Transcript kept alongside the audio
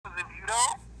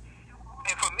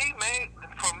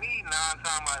me 9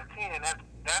 times out of 10.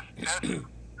 That's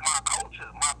my culture,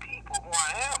 my people, who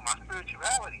I am, my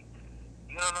spirituality.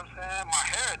 You know what I'm saying? My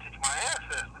heritage, my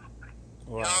ancestors.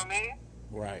 Right. You know what I mean?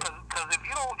 Right. Because if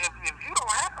you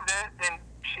don't have that, then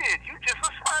shit, you just a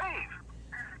slave.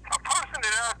 A person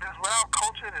that is without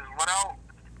culture, is without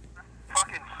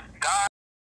fucking God,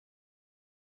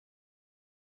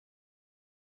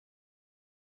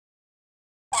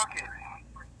 fucking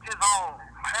his own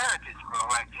heritage, bro.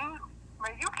 Like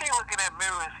you can't look in that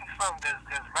mirror and see something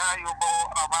that's valuable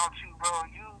about you, bro.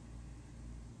 You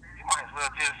might as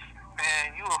well just,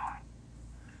 man,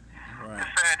 Right. it's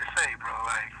sad to say, bro.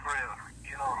 Like for real,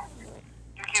 you know.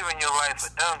 You giving your life for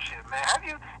dumb shit, man. Have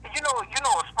you a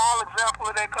small example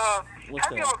of that, cuz?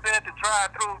 Have you ever been at the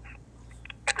drive-thru?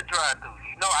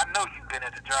 You know, I know you've been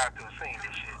at the drive-thru and seen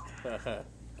this shit.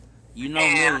 You know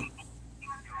me.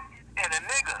 And a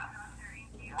nigga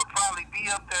would probably be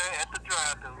up there at the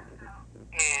drive-thru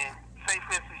and say,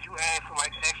 for instance, you ask for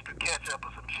like extra ketchup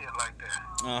or some shit like that.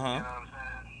 You know what I'm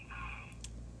saying?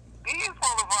 These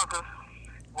motherfuckers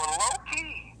will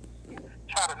low-key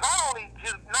try to not only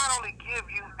give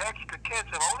you extra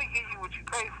ketchup, only give you what you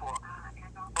pay for,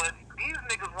 but these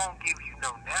niggas won't give you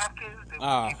no napkins. They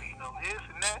won't give you no this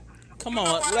and that. Come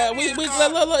on,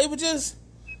 it was just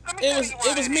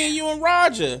it was me, you, and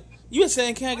Roger. You were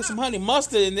saying, "Can I get some honey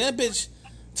mustard?" And that bitch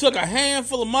took a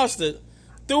handful of mustard,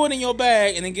 threw it in your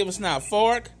bag, and then give us not a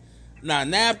fork, not a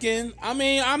napkin. I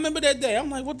mean, I remember that day. I'm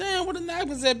like, well, damn, what the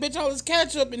napkins at, bitch? All this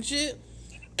ketchup and shit.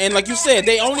 And like you said,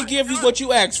 they only give you what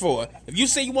you ask for. If you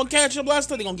say you want ketchup,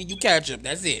 Lester, they're going to give you ketchup.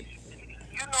 That's it.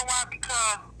 You know why?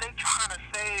 Because they trying to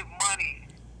save money.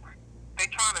 They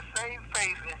trying to save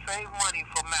face and save money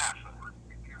for massa.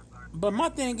 But my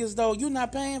thing is, though, you're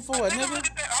not paying for it, nigga. But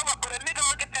a nigga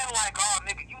look at that like, oh,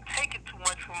 nigga, you taking too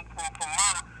much from my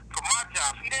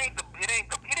job. See, it ain't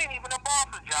even the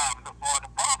boss's job or the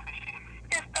boss's shit.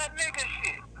 It's that nigga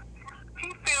shit. He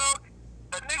feel,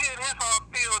 the nigga in his heart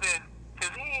feel that,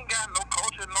 because he ain't got no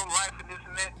culture, no life, and this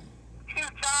and that. His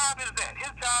job is that.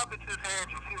 His job is his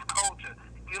heritage, his culture.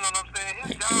 You know what I'm saying?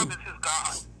 His job is his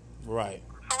God. Right.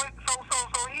 So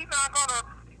he's not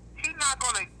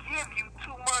gonna give you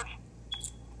too much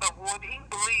of what he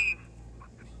believes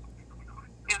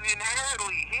is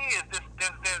inherently his.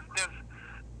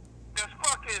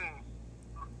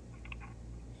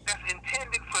 That's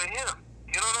intended for him.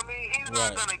 You know what I mean? He's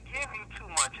not gonna give you too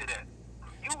much of that.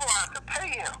 You gonna have to pay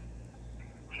him.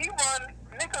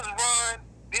 Niggas run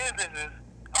businesses,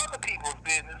 other people's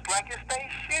business, like it's their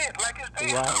shit, like it's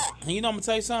their house. And you know, I'm gonna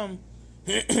tell you something.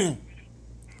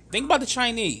 Think about the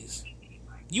Chinese.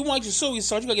 You want your soy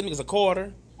sauce, you gotta give niggas a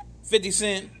quarter, 50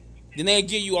 cents. Then they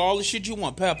give you all the shit you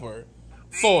want, pepper,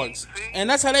 forks. And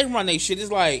that's how they run their shit.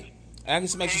 It's like, I can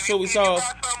some extra soy sauce. If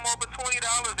you buy something over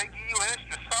 $20, they give you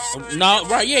extra soda. No,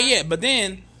 right, yeah. But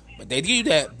they give you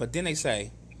that. But then they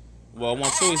say, well, I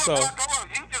want soy sauce.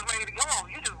 You just made it. Come on,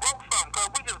 you just broke something, cuz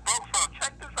we just broke something.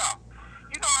 Check this out.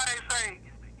 You know how they say,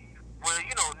 well,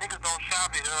 you know, niggas don't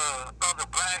shop at other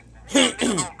black,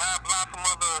 niggas don't buy from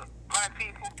other black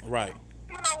people. Right.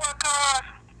 You know what, cuz?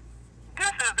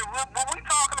 What we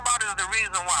talking about is the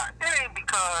reason why. It ain't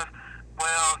because,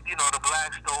 well, you know, the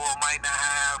black store might not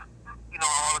have, you know,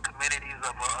 all the amenities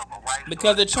of a white store.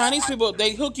 Because the Chinese people,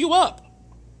 they hook you up.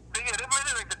 Yeah,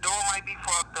 like the door might be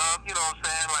fucked up, you know what I'm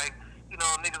saying? Like, you know,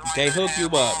 niggas might They not hook have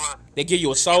you up. They give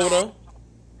you a soda. You know,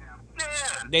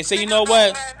 yeah. They say, you know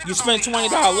what? You spend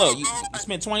 $20. Look, you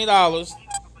spend $20.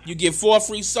 You get 4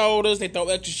 free sodas. They throw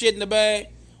extra shit in the bag.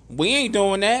 We ain't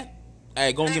doing that.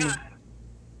 Hey, go and give me.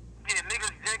 Yeah,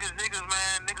 niggas,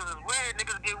 man, niggas is weird.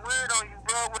 Niggas get weird on you,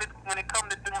 bro, when it come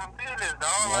to doing business,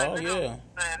 dog. Oh, yeah.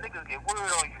 Man, niggas get weird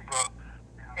on you, bro.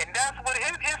 And that's what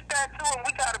it's that too, and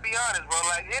we gotta be honest, bro.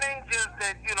 Like, it ain't just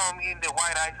that, you know what I mean, that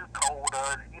white ice is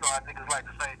colder. You know how niggas like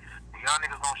to say, y'all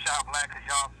niggas don't shop black because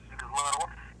y'all niggas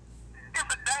love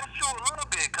the that's true a little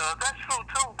bit, cuz that's true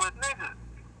too, but niggas,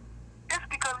 it's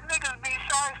because niggas be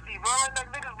shiesty, bro.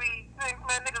 Like, niggas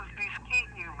be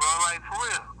skeeting you, bro, like, for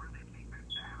real.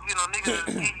 You know, niggas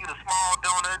give you the small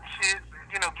donut shit,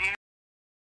 you know, give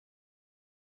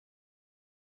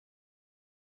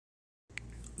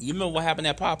You remember what happened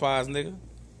at Popeyes, nigga?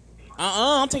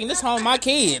 I'm taking this home with my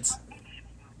kids.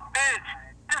 bitch,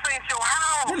 this ain't your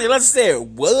house. Then they let's say,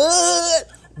 what?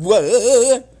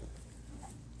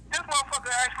 This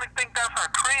motherfucker actually think that's her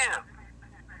crib.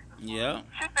 Yeah.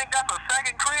 She think that's a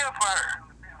second crib for her.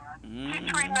 She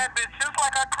treating that bitch just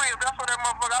like her crib. That's what that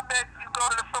motherfucker, I bet you go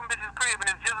to some bitch's crib and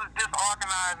it's just as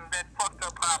disorganized as that fucked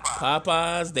up Popeyes.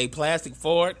 Popeyes, they plastic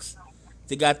forks.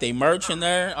 They got their merch in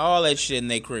there. All that shit in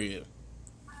their crib.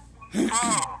 Bro, ain't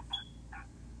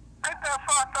that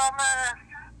fucked thought, man,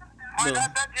 boy,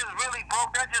 that just really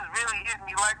broke. That just really hit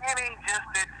me. Like, it ain't just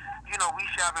that, you know, we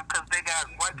shopping because they got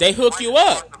white. They hook you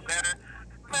up.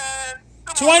 Man,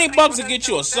 $20 to get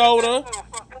you a soda.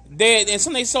 And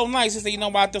some they so nice, they say, you know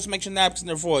what, there's some extra napkins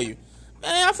there for you.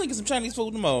 Man, I think it's some Chinese food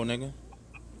in the mall, nigga.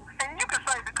 And you can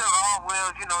say because, oh,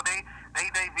 well, you know, they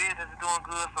business is doing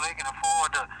good so they can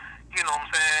afford to, you know what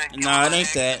I'm saying? Nah, it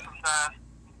ain't that. It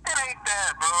ain't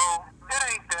that, bro. It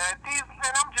ain't that.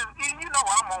 And I'm just, you know,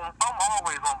 I'm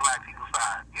always on black people's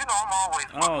side. You know, I'm always.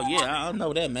 Oh, yeah, I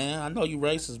know that, man. I know you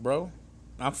racist, bro.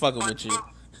 I'm fucking with you.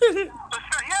 But sure,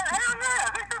 yeah, hell yeah.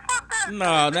 Fuck that.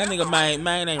 No, that nigga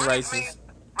man ain't racist. Race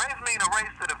mean a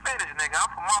race to the finish, nigga. I'm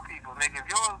from my people, nigga. If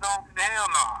yours don't, hell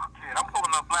no. Shit, I'm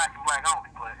pulling up black and black only,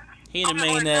 but. He didn't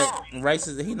mean that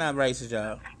racist. He not racist,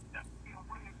 y'all. Shit,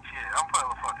 I'm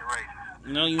probably fucking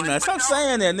racist. No, you not. Stop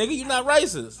saying that, nigga. You not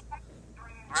racist.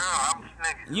 No, I'm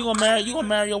nigga. You gonna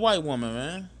marry a white woman,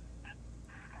 man.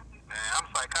 Man, I'm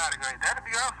psychotic, right? That'd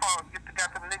be her fault.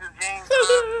 Got them niggas jeans.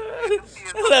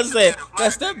 Let's say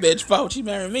that's that bitch fault. She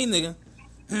married me, nigga.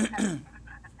 But yo,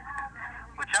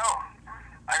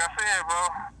 like I said, bro,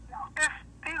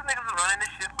 these niggas are running this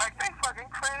shit like they fucking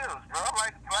cribs, bro.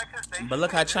 Like this. But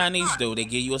look how Chinese do. They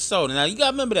give you a soda. Now you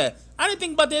gotta remember that. I didn't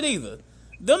think about that either.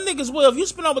 Them niggas will. If you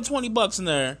spend over $20 in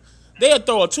there, they'll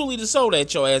throw a 2-liter soda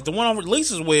at your ass. The one over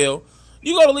Lisa's will.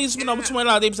 You go to Lisa, spend over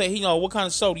 $20. They say, you know, what kind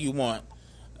of soda you want?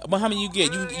 But how many you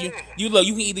get? You look.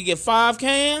 You can either get 5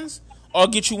 cans or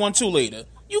get you 1 2-liter.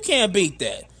 You can't beat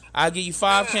that. I'll give you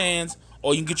 5 cans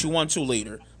or you can get you 1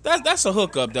 2-liter. That's a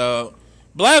hookup, dog.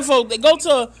 Black folk, they go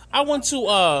to. I went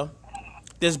to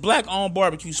this black-owned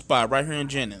barbecue spot right here in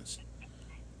Jennings.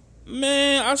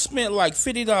 Man, I spent like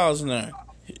 $50 in there.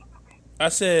 I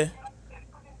said,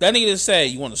 that nigga just said,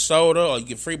 you want a soda or you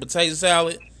get free potato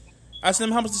salad? I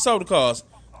said, how much the soda cost?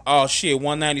 Oh shit,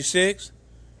 $1.96.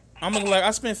 I'm like,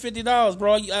 I spent $50,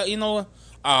 bro. You know,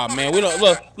 man, we don't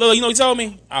look. You know, what he told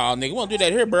me, oh nigga, we don't do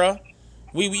that here, bro.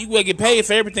 We will get paid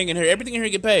for everything in here. Everything in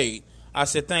here get paid. I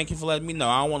said, thank you for letting me know.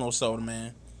 I don't want no soda,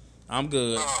 man. I'm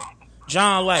good.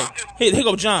 John, like, here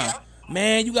go John.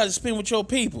 Man, you got to spend with your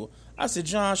people. I said,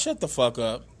 John, shut the fuck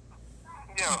up.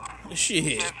 Yeah. Shit.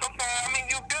 Yeah, sometimes, I mean,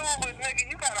 you do, but nigga,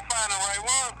 you gotta find the right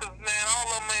one, because, man, all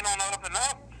of them ain't on the up and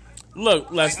up.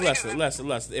 Look,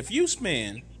 Lester. If you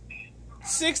spend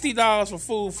 $60 for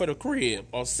food for the crib,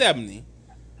 or $70,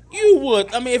 you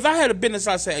would. I mean, if I had a business,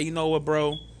 I'd say, hey, you know what,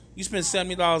 bro? You spend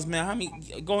 $70, man. How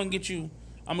many? Go and get you.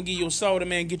 I'm gonna give you a soda,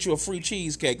 man. Get you a free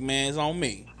cheesecake, man. It's on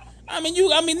me. I mean,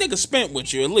 niggas spent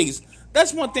with you at least.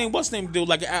 That's one thing. What's the name do?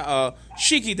 Like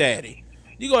Sheiky Daddy.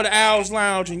 You go to Al's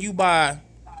Lounge and you buy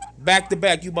back to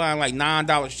back. You buying like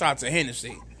 $9 shots of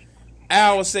Hennessy.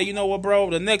 Al will say, you know what, bro?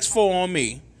 The next 4 on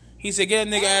me. He said, get a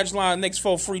nigga Al's Lounge, next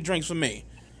 4 free drinks for me.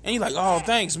 And he's like, oh,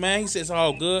 thanks, man. He says,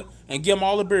 all good, and give him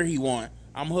all the beer he want.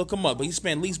 I'm gonna hook him up, but he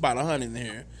spent at least about $100 in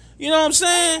here. You know what I'm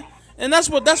saying? And that's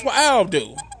what Al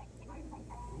do.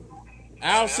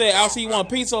 Al said, Al said, you want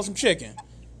pizza or some chicken?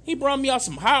 He brought me out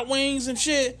some hot wings and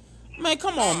shit. Man,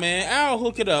 come on, man. Al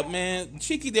hook it up, man.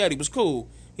 Sheiky Daddy was cool.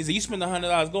 He said, you spend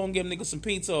 $100, go and give niggas some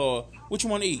pizza or what you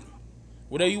want to eat.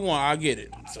 Whatever you want, I'll get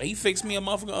it. So he fixed me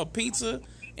a pizza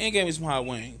and gave me some hot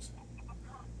wings.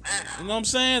 You know what I'm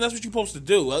saying? That's what you're supposed to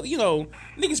do. You know,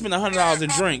 niggas spend $100 in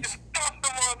drinks.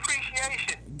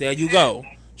 There you go.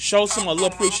 Show some a little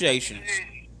appreciation.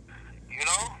 You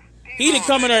know? He didn't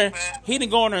come in there. He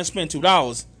didn't go in there and spend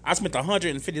 $2. I spent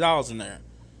 $150 in there.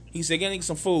 He said, "Get niggas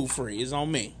some food free. It's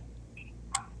on me."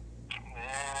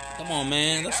 Come on,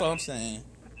 man. That's all I'm saying.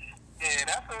 Yeah,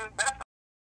 that's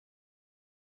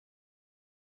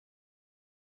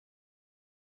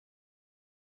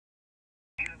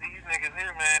these niggas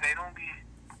here, man. They don't be.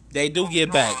 They do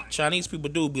get back. Chinese people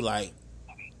do be like,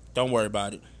 "Don't worry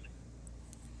about it."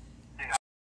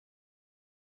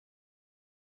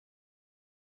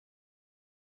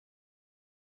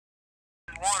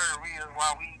 One of the reasons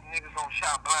why we niggas don't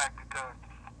shop black, because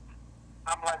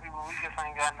some black people, we just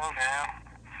ain't got no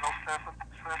sense of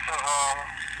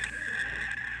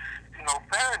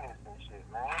fairness and shit,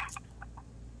 man.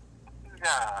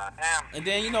 God damn. And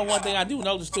then, you know, one thing I do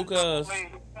notice too, cause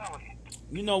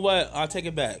you know what? I'll take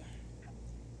it back.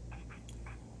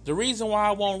 The reason why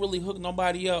I won't really hook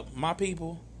nobody up, my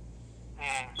people,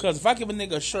 cause if I give a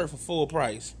nigga a shirt for full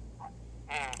price,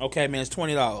 okay, man, it's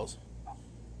 $20.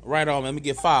 Right on, let me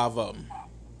get 5 of them.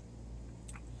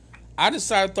 I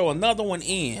decided to throw another one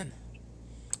in.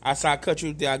 I said, I'll cut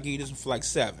you there, I'll give you this one for like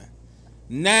 7.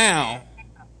 Now,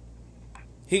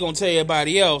 he gonna tell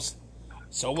everybody else,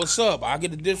 so what's up? I'll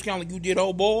get a discount like you did,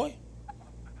 old boy.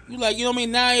 You like, you know what I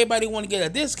mean? Now everybody want to get a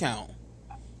discount.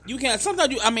 You can't.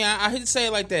 Sometimes I hate to say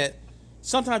it like that.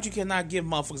 Sometimes you cannot give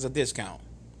motherfuckers a discount,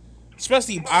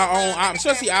 especially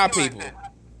especially our people. Like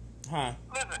huh?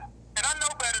 Listen, and I know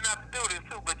better not to do this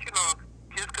too, but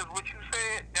just because what you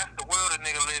said, that's the world a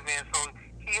nigga live in. So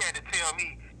he had to tell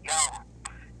me, yo,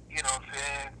 what I'm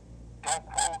saying, don't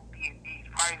quote these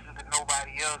prices to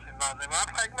nobody else and all that.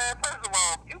 I was like, man, first of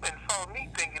all, you been so me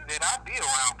thinking that I be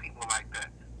around people like that.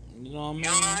 You know what I mean? You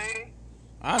know what I mean?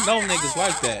 I know niggas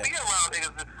like that.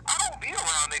 I don't be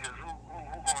around niggas who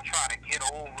gonna try to get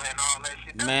over and all that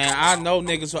shit. Man, I know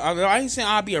niggas. I ain't saying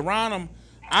I'll be around them.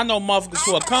 I know motherfuckers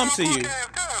who will come to you. And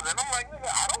I'm like, nigga,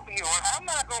 I don't be around. I'm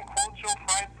not gonna quote your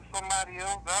price to somebody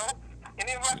else, though. And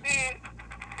if I did,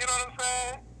 you know what I'm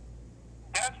saying?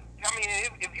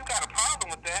 If you got a problem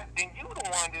with that, then you the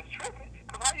one that's tripping.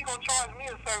 Because how you gonna charge me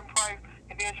a certain price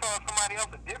and then charge somebody else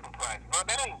a different price? Bro,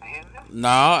 that ain't business.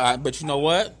 No, but you know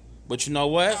what?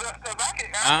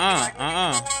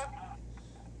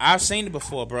 I've seen it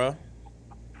before, bro.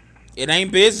 It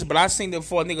ain't business, but I've seen it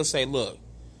before. Niggas say, look,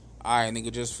 all right,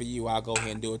 nigga, just for you, I'll go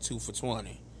ahead and do a 2 for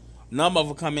 $20. None of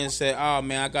them come in and say, oh,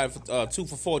 man, I got it for 2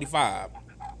 for $45.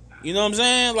 You know what I'm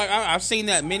saying? Like, I've seen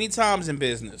that many times in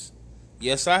business.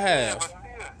 Yes, I have. Yeah, but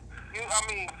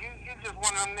still, you just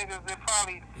one of them niggas that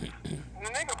probably, the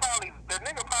nigga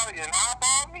probably an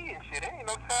eyeball me and shit. Ain't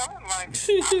no telling. Like,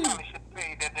 I probably should have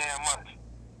paid that damn much.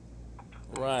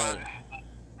 Right. But,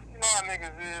 you know how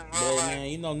niggas is, bro. Yeah,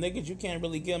 like, man, niggas, you can't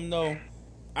really give them no.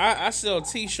 I sell a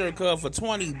t-shirt cut for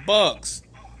 $20.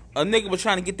 A nigga was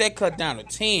trying to get that cut down to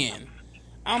 $10.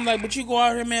 I'm like, but you go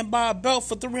out here, man, buy a belt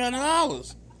for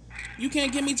 $300. You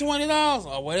can't give me $20.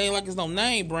 Oh, well, it ain't like it's no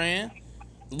name brand.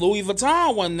 Louis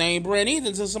Vuitton wasn't name brand either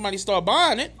until somebody start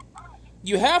buying it.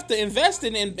 You have to invest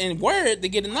in it and wear it to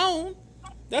get it known.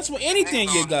 That's what anything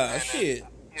you got. Shit.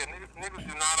 Yeah, niggas do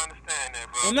not understand that,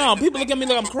 bro. No, people look at me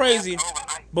like I'm crazy.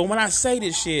 But when I say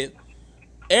this shit,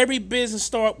 every business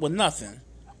start with nothing.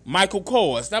 Michael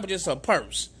Kors, that was just a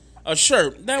purse. A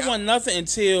shirt, that wasn't nothing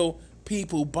until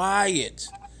people buy it.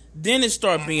 Then it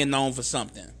start being known for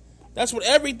something. That's what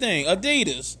everything.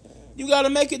 Adidas, you gotta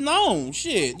make it known.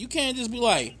 Shit, you can't just be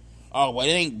like, oh, well,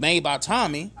 it ain't made by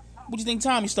Tommy. What you think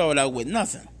Tommy started out with?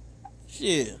 Nothing.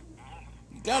 Shit.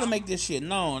 You gotta make this shit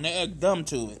known. They act dumb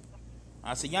to it.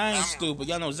 I said, y'all ain't stupid.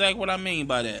 Y'all know exactly what I mean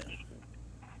by that.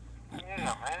 Yeah,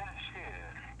 man.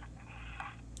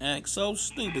 Shit. Act so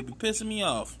stupid. Be pissing me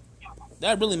off.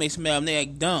 That really makes me mad when they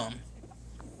act dumb.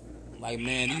 Like,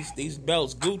 man, these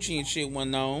belts, Gucci and shit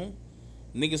wasn't known.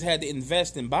 Niggas had to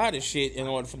invest and buy this shit in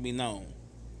order for it to be known.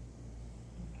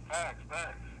 Facts.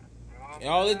 And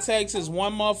all it takes is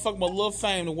one motherfucker with a little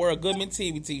fame to wear a Goodman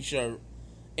TV t-shirt,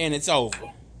 and it's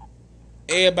over.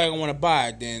 Everybody gonna want to buy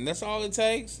it then. That's all it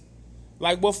takes.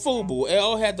 Like with FUBU,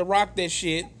 LL had to rock that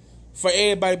shit for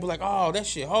everybody to be like, oh, that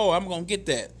shit, oh, I'm gonna get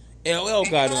that. LL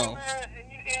got it on.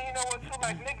 And you know what, too?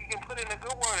 Like, nigga can put in a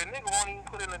good word. A nigga won't even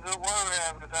put in a good word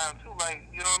half the time, too. Like,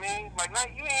 you know what I mean? Like,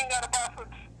 you ain't gotta buy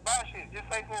shit. Just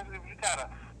like, for instance, if you got a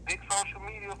big social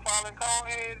media following, go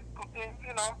ahead and,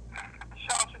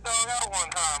 shout your dog out one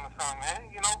time or something, man.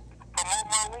 Promote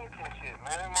my links and shit,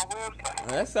 man. My website.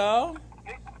 That's all.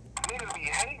 Niggas be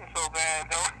hating so bad,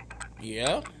 though. Yeah.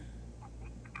 You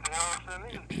know what I'm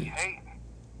saying? Niggas be hating.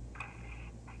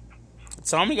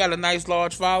 Tommy got a nice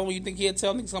large following. You think he'll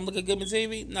tell niggas come look at Goodman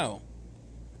TV? No.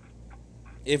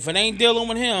 If it ain't dealing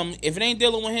with him,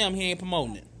 he ain't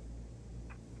promoting it.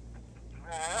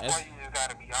 Man, that's why you just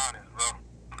gotta be honest, bro.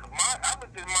 Cause I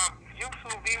looked at my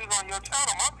YouTube views on your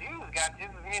channel. My views got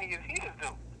just as many as his do.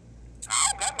 I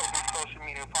don't got no big social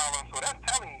media following, so that's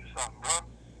telling you something, bro.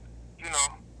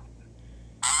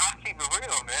 I keep it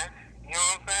real, man. You know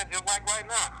what I'm saying? Just like right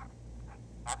now,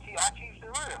 I keep it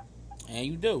real. And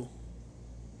you do.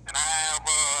 And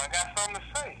I got something to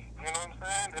say. You know what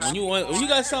I'm saying? When you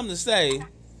got something to say,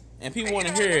 and people want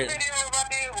to hear it. The videos I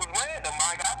did was random.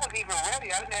 Like, I wasn't even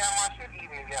ready. I didn't have my shit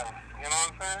even together. You know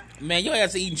what I'm saying? Man, your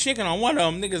ass eating chicken on one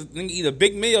of them. Nigga eat a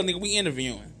big meal, nigga, we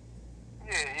interviewing.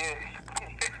 Yeah.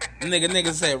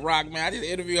 nigga said, Rock, man, I just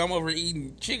interview. I'm over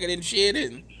eating chicken and shit.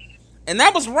 And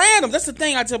that was random. That's the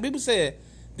thing I tell people. Said,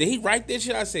 did he write this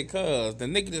shit? I said, cuz. The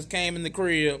nigga just came in the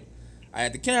crib. I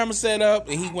had the camera set up,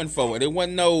 and he went forward. It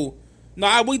wasn't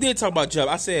we did talk about job.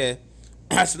 I said,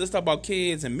 let's talk about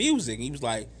kids and music. And he was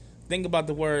like, think about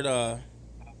the word, Yeah,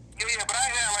 but I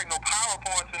ain't had, like, no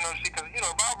PowerPoints and no shit, because, if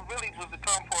I really was to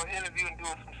come for an interview and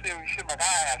doing some serious shit, like, I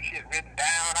have shit written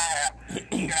down, I have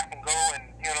shit I can go and,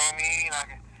 you know what I mean, I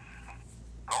can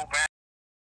go back.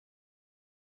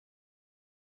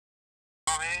 You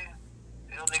know what I mean?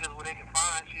 Tell niggas where they can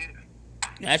find shit.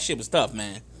 That shit was tough,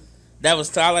 man. That was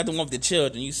tough. I like the one with the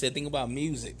children. You said, think about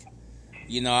music.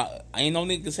 You know, I ain't no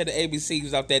nigga said the ABC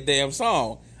was off that damn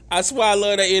song. I swear I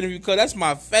love that interview because that's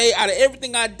my favorite. Out of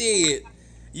everything I did,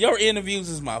 your interviews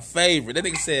is my favorite. That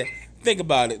nigga said, think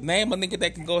about it. Name a nigga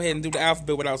that can go ahead and do the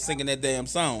alphabet without singing that damn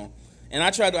song. And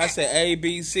I said A,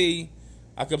 B, C.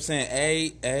 I kept saying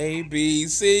A, B,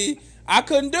 C. I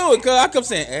couldn't do it because I kept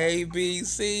saying A, B,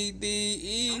 C, D,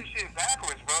 E. Do shit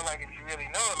backwards, bro. Like, if you really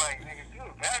know it, like, niggas do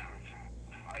it backwards.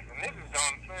 Like, the niggas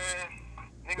don't,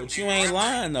 man. But you ain't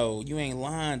lying, though. You ain't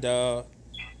lying, dog.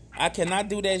 I cannot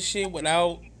do that shit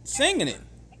without singing it.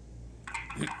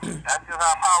 That's just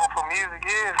how powerful music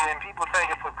is, and people take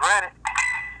it for granted.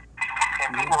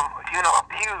 And people,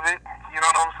 abuse it. You know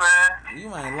what I'm saying?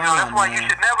 You ain't lying, that's why man.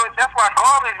 That's why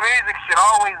garbage music should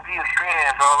always be a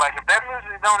sin, bro. Like, if that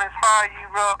music don't inspire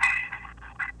you, bro,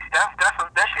 that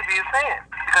should be a sin.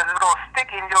 Because it's going to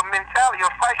stick in your mentality,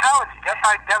 your psychology. That's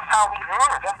how we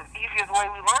learn. That's the easiest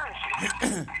way we learn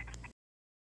shit.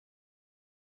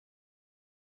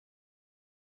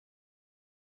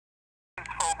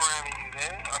 Programming you,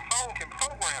 man. A song can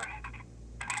program you.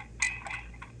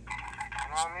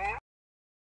 You know what I mean?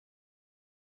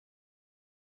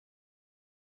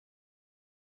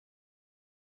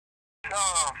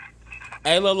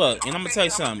 Hey, look, and I'm gonna tell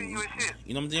you something. You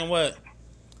know what I'm doing? What?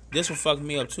 This will fuck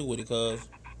me up too with it, cause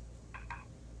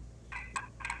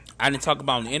I didn't talk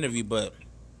about in the interview, but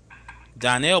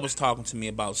Donnell was talking to me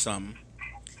about something.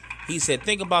 He said,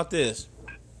 think about this.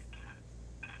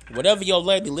 Whatever your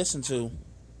lady listen to,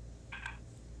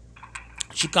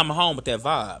 she coming home with that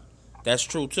vibe. That's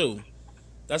true too.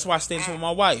 That's why I stay with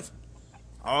my wife.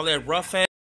 All that rough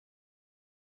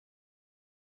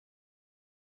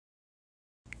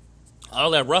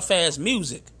ass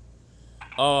music.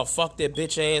 Oh, fuck that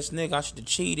bitch ass nigga. I should have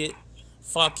cheated.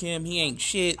 Fuck him. He ain't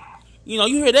shit. You know,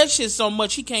 you hear that shit so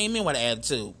much, he came in with an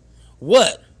attitude.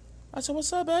 What? I said,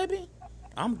 what's up, baby?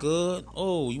 I'm good.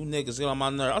 Oh, you niggas get on my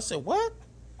nerve. I said, what?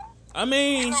 I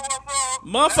mean, you know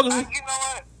what, motherfuckers. You know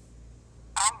what?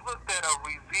 I looked at a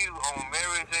review on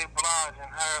Mary J. Blige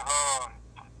and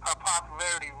her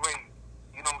popularity rate.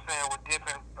 You know what I'm saying? With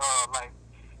different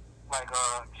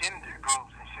gender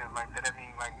groups and shit like that. I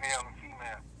mean, like male and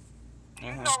female.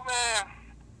 You know, man,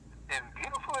 as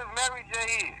beautiful as Mary J.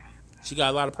 is, she got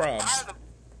a lot of problems.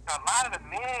 A lot of the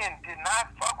men did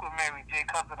not fuck with Mary J.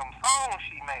 because of them songs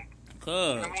she make.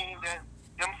 I mean,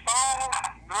 them songs,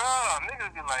 bruh,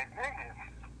 niggas be like, niggas.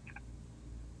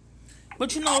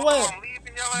 But you know what?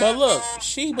 But look,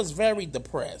 she was very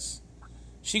depressed.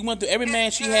 She went through every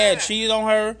man she had cheated on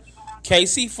her.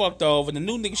 KC fucked over. The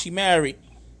new nigga she married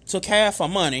took half her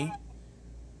money.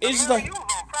 It's just like, you was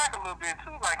on crack a little bit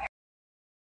too, like.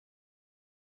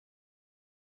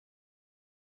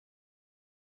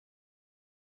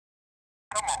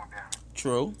 Come on, damn it.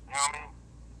 True. You know what I mean?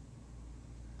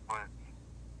 But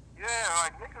yeah,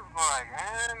 like niggas like,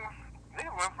 man,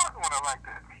 niggas wasn't fucking with her like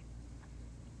that.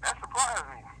 That surprised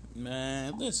me.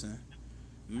 Man, listen.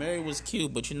 Mary was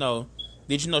cute, but did you know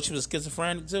she was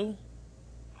schizophrenic too?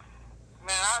 Man,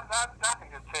 I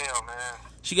can just tell, man.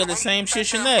 She got the same shit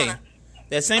Shanae.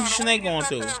 That same shit Shanae going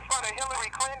through. In front of Hillary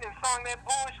Clinton sung that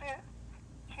bullshit.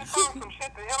 She sung some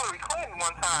shit to Hillary Clinton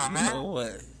one time, man. You know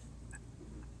what?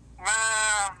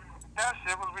 Man, that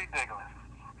shit was ridiculous.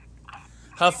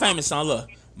 Her famous song, look.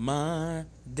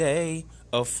 Monday,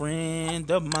 a friend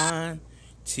of mine.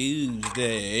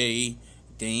 Tuesday,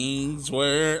 things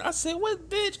were. I said, what,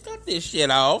 bitch? Cut this shit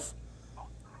off.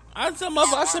 I said, man,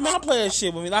 I'm playing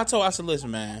shit with me. I said, listen,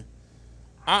 man.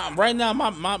 Right now,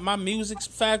 my music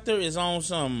factor is on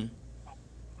some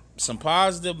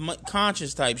positive,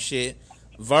 conscious type shit.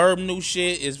 Verb new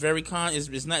shit is very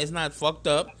it's not fucked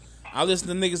up. I listen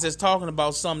to niggas that's talking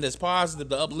about something that's positive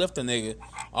to uplift a nigga.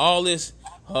 All this,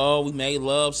 we made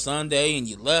love Sunday and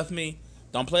you left me.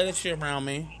 Don't play that shit around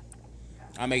me.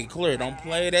 I make it clear. Don't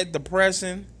play that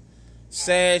depressing,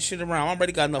 sad shit around. I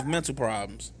already got enough mental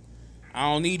problems.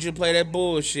 I don't need you to play that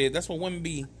bullshit. That's what women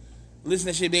be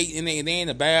listening to shit. They in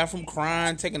the bathroom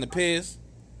crying, taking the piss.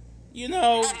 You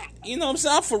know what I'm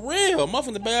saying? I'm for real. Motherfuckers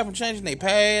in the bathroom changing their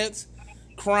pads,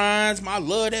 crying. I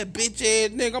love that bitch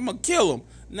ass nigga. I'm gonna kill him.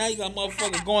 Now you got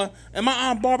motherfuckers going. And my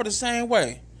Aunt Barbara the same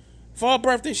way. For her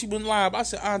birthday, she went live. I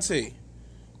said, Auntie,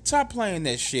 stop playing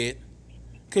that shit.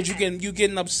 Cause you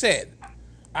getting upset.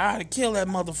 I had to kill that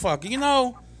motherfucker. You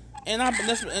know? And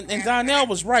Donnell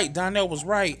was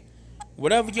right.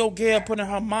 Whatever your girl put in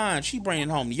her mind, she bringing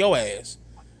it home to your ass.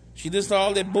 She listens to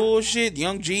all that bullshit,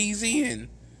 Young Jeezy and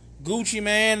Gucci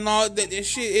Man and all that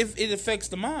shit. It affects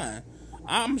the mind.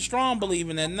 I'm a strong believer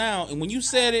in that now. And when you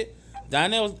said it,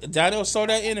 Donnell saw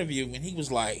that interview and he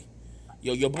was like,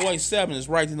 yo, your boy 7 is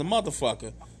right in the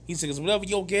motherfucker. He said, 'cause whatever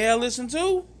your girl listen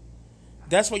to,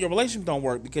 That's why your relationship don't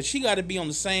work, because she got to be on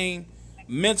the same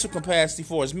mental capacity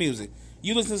for his music.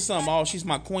 You listen to something, oh, she's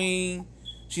my queen,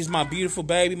 she's my beautiful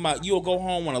baby, you'll go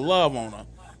home want to love on her.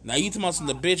 Now you talking about some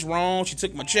the bitch wrong, she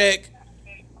took my check,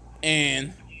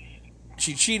 and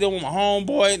she cheated on my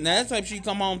homeboy. Now that type of shit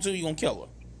come home to, you gonna kill her.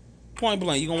 Point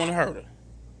blank, you gonna want to hurt her.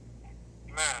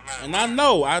 And I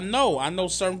know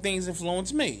certain things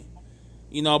influence me.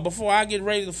 You know, before I get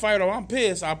ready to fight or I'm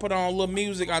pissed, I put on a little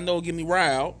music I know will get me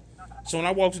riled. So when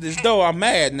I walk through this door, I'm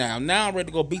mad now. Now I'm ready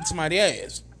to go beat somebody's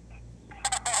ass.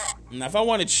 Now if I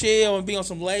want to chill and be on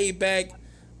some laid back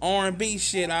R&B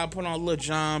shit, I'll put on a little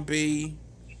John B.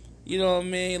 You know what I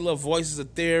mean? Little Voices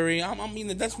of Theory. I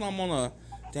mean, that's when I'm on a,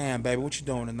 damn baby, what you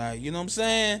doing tonight? You know what I'm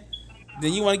saying?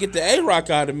 Then you want to get the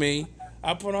A-Rock out of me.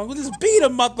 I put on, just beat a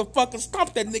motherfucker,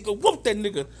 stomp that nigga, whoop that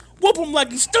nigga, whoop him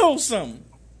like he stole something.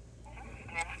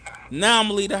 Now I'm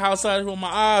gonna leave the house out here with my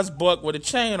eyes bucked with a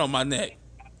chain on my neck.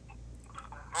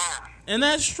 And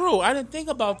that's true. I didn't think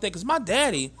about that, because my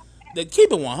daddy, to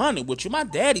keep it 100 with you, my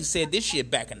daddy said this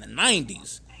shit back in the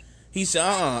 90s. He said,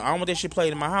 I don't want that shit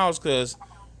played in my house because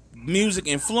music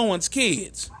influenced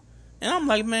kids. And I'm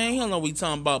like, man, he don't know what he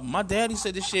talking about. My daddy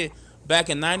said this shit back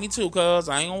in 92, cuz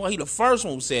I ain't gonna lie, he the first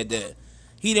one who said that.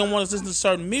 He didn't want us to listen to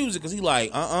certain music because he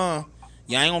like, y'all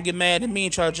ain't gonna get mad at me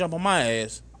and try to jump on my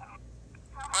ass.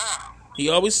 He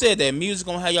always said that music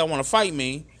gonna have y'all want to fight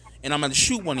me, and I'm gonna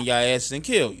shoot one of y'all asses and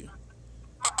kill you.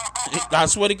 I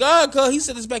swear to God, cuz he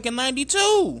said this back in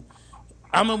 92.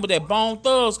 I remember that Bone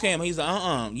Thugs came. He's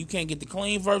like, you can't get the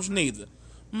clean version neither.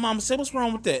 Mama said, what's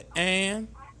wrong with that? And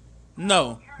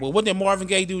no. Well, what did Marvin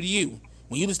Gaye do to you?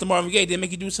 When you listen to Marvin Gaye, did it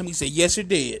make you do something? He said, yes, it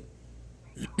did.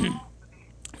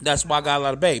 That's why I got a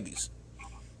lot of babies.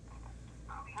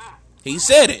 He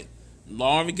said it.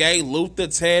 Marvin Gaye, Luther,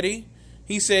 Teddy.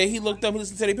 He said he looked up, he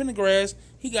listened to Teddy Pendergrass.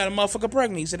 He got a motherfucker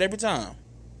pregnant. He said every time.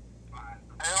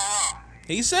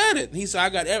 He said it. He said, I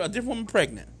got a different woman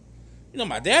pregnant. You know,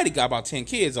 my daddy got about 10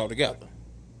 kids altogether.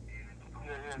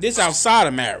 This outside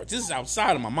of marriage. This is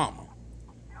outside of my mama.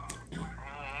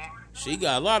 She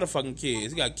got a lot of fucking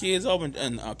kids. He got kids over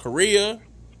in Korea.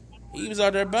 He was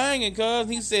out there banging, cuz.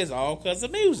 He says all cuz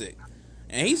of music.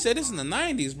 And he said this in the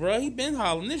 90s, bro. He been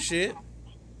hollering this shit.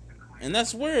 And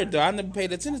that's weird, though. I never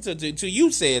paid attention to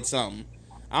you said something.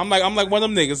 I'm like one of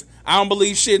them niggas. I don't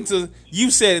believe shit until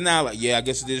you said it now. Like, yeah, I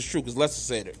guess it is true because Lester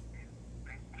said it.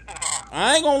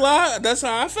 I ain't gonna lie. That's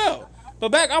how I felt. But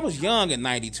back, I was young in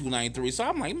 92, 93. So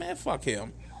I'm like, man, fuck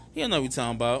him. He don't know what he's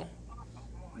talking about.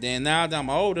 Then now that I'm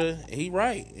older, he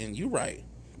right. And you right.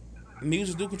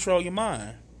 Music do control your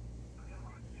mind.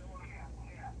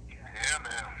 Yeah,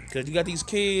 man. Because you got these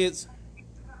kids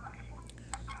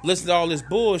listen to all this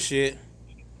bullshit.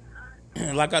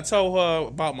 Like I told her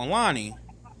about Milani.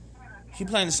 She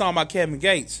playing the song about Kevin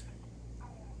Gates.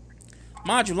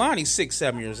 Mind you, Lonnie's 6,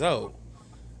 7 years old.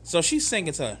 So she's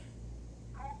singing to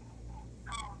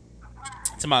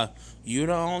my, you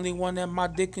the only one that my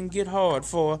dick can get hard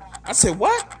for. I said,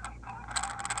 what?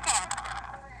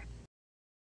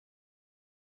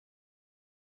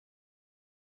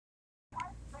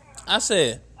 I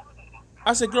said,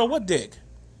 girl, what dick?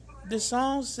 This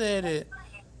song said it.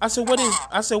 I said, what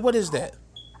is that?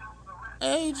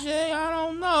 AJ, I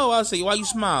don't know. I said, why you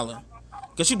smiling?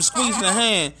 Because she was squeezing her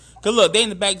hand. Because look, they in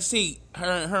the back seat, her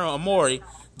and Amori.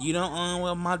 You don't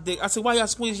well my dick. I said, why y'all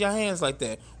squeeze your hands like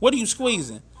that? What are you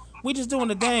squeezing? We just doing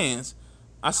the dance.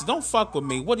 I said, don't fuck with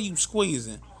me. What are you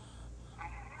squeezing?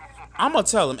 I'm going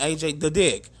to tell him, AJ, the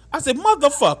dick. I said,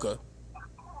 motherfucker.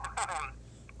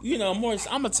 You know, Morris,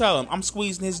 I'm going to tell him I'm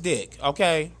squeezing his dick,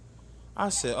 okay? I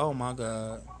said, oh, my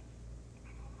God.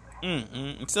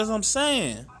 That's what I'm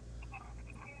saying.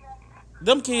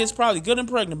 Them kids probably good and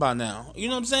pregnant by now. You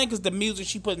know what I'm saying? Because the music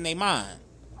she put in their mind.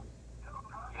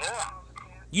 Yeah.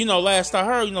 You know, last I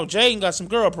heard, Jaden got some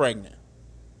girl pregnant.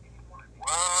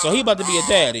 So he about to be a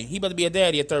daddy. He about to be a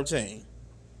daddy at 13.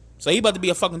 So he about to be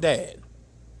a fucking dad.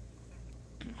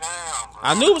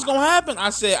 I knew it was going to happen. I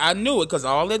said, I knew it because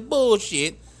all that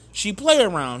bullshit, she play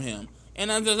around him. And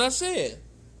as I said,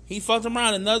 he fucked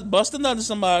around and busted another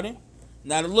somebody.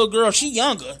 Now the little girl, she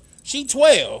younger. She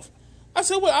 12. I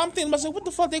said, well, I'm thinking to myself, what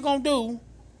the fuck they going to do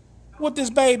with this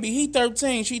baby? He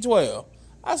 13, she 12.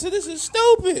 I said, this is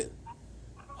stupid.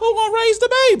 Who going to raise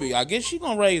the baby? I guess she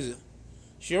going to raise it.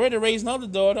 She already raised another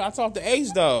daughter. I talked to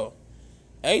Ace, dog.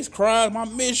 Ace cried, I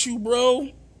miss you, bro.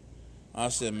 I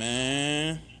said,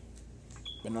 man,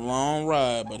 been a long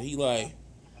ride. But he like,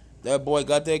 that boy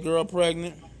got that girl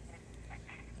pregnant.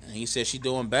 And he said she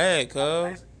doing bad,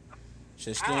 cuz.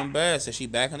 She doing bad. Said she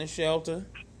back in the shelter.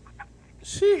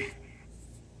 She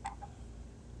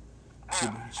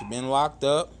been locked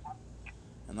up.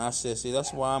 And I said, see,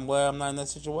 that's why I'm glad I'm not in that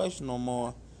situation no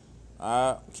more.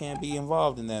 I can't be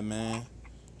involved in that, man.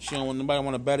 She don't want nobody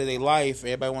want to better their life.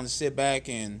 Everybody want to sit back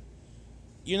and,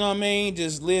 you know what I mean,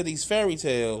 just live these fairy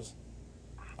tales.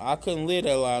 I couldn't live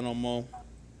that life no more.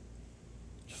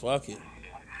 Fuck it.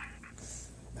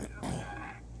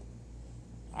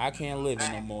 I can't live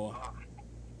it no more.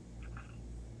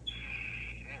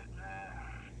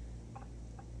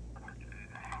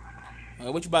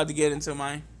 What you about to get into,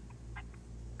 man?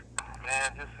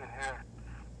 Man, just sitting here.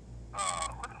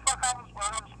 What the fuck I was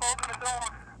supposed to be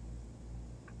doing?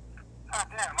 God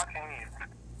damn, I can't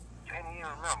even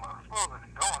remember. I was supposed to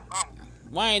be doing something.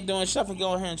 Why ain't doing shit? For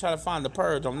go ahead and try to find The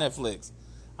Purge on Netflix.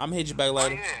 I'm gonna hit you back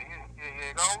later. Yeah.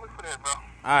 Go look for that, bro. All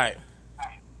right.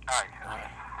 All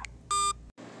right.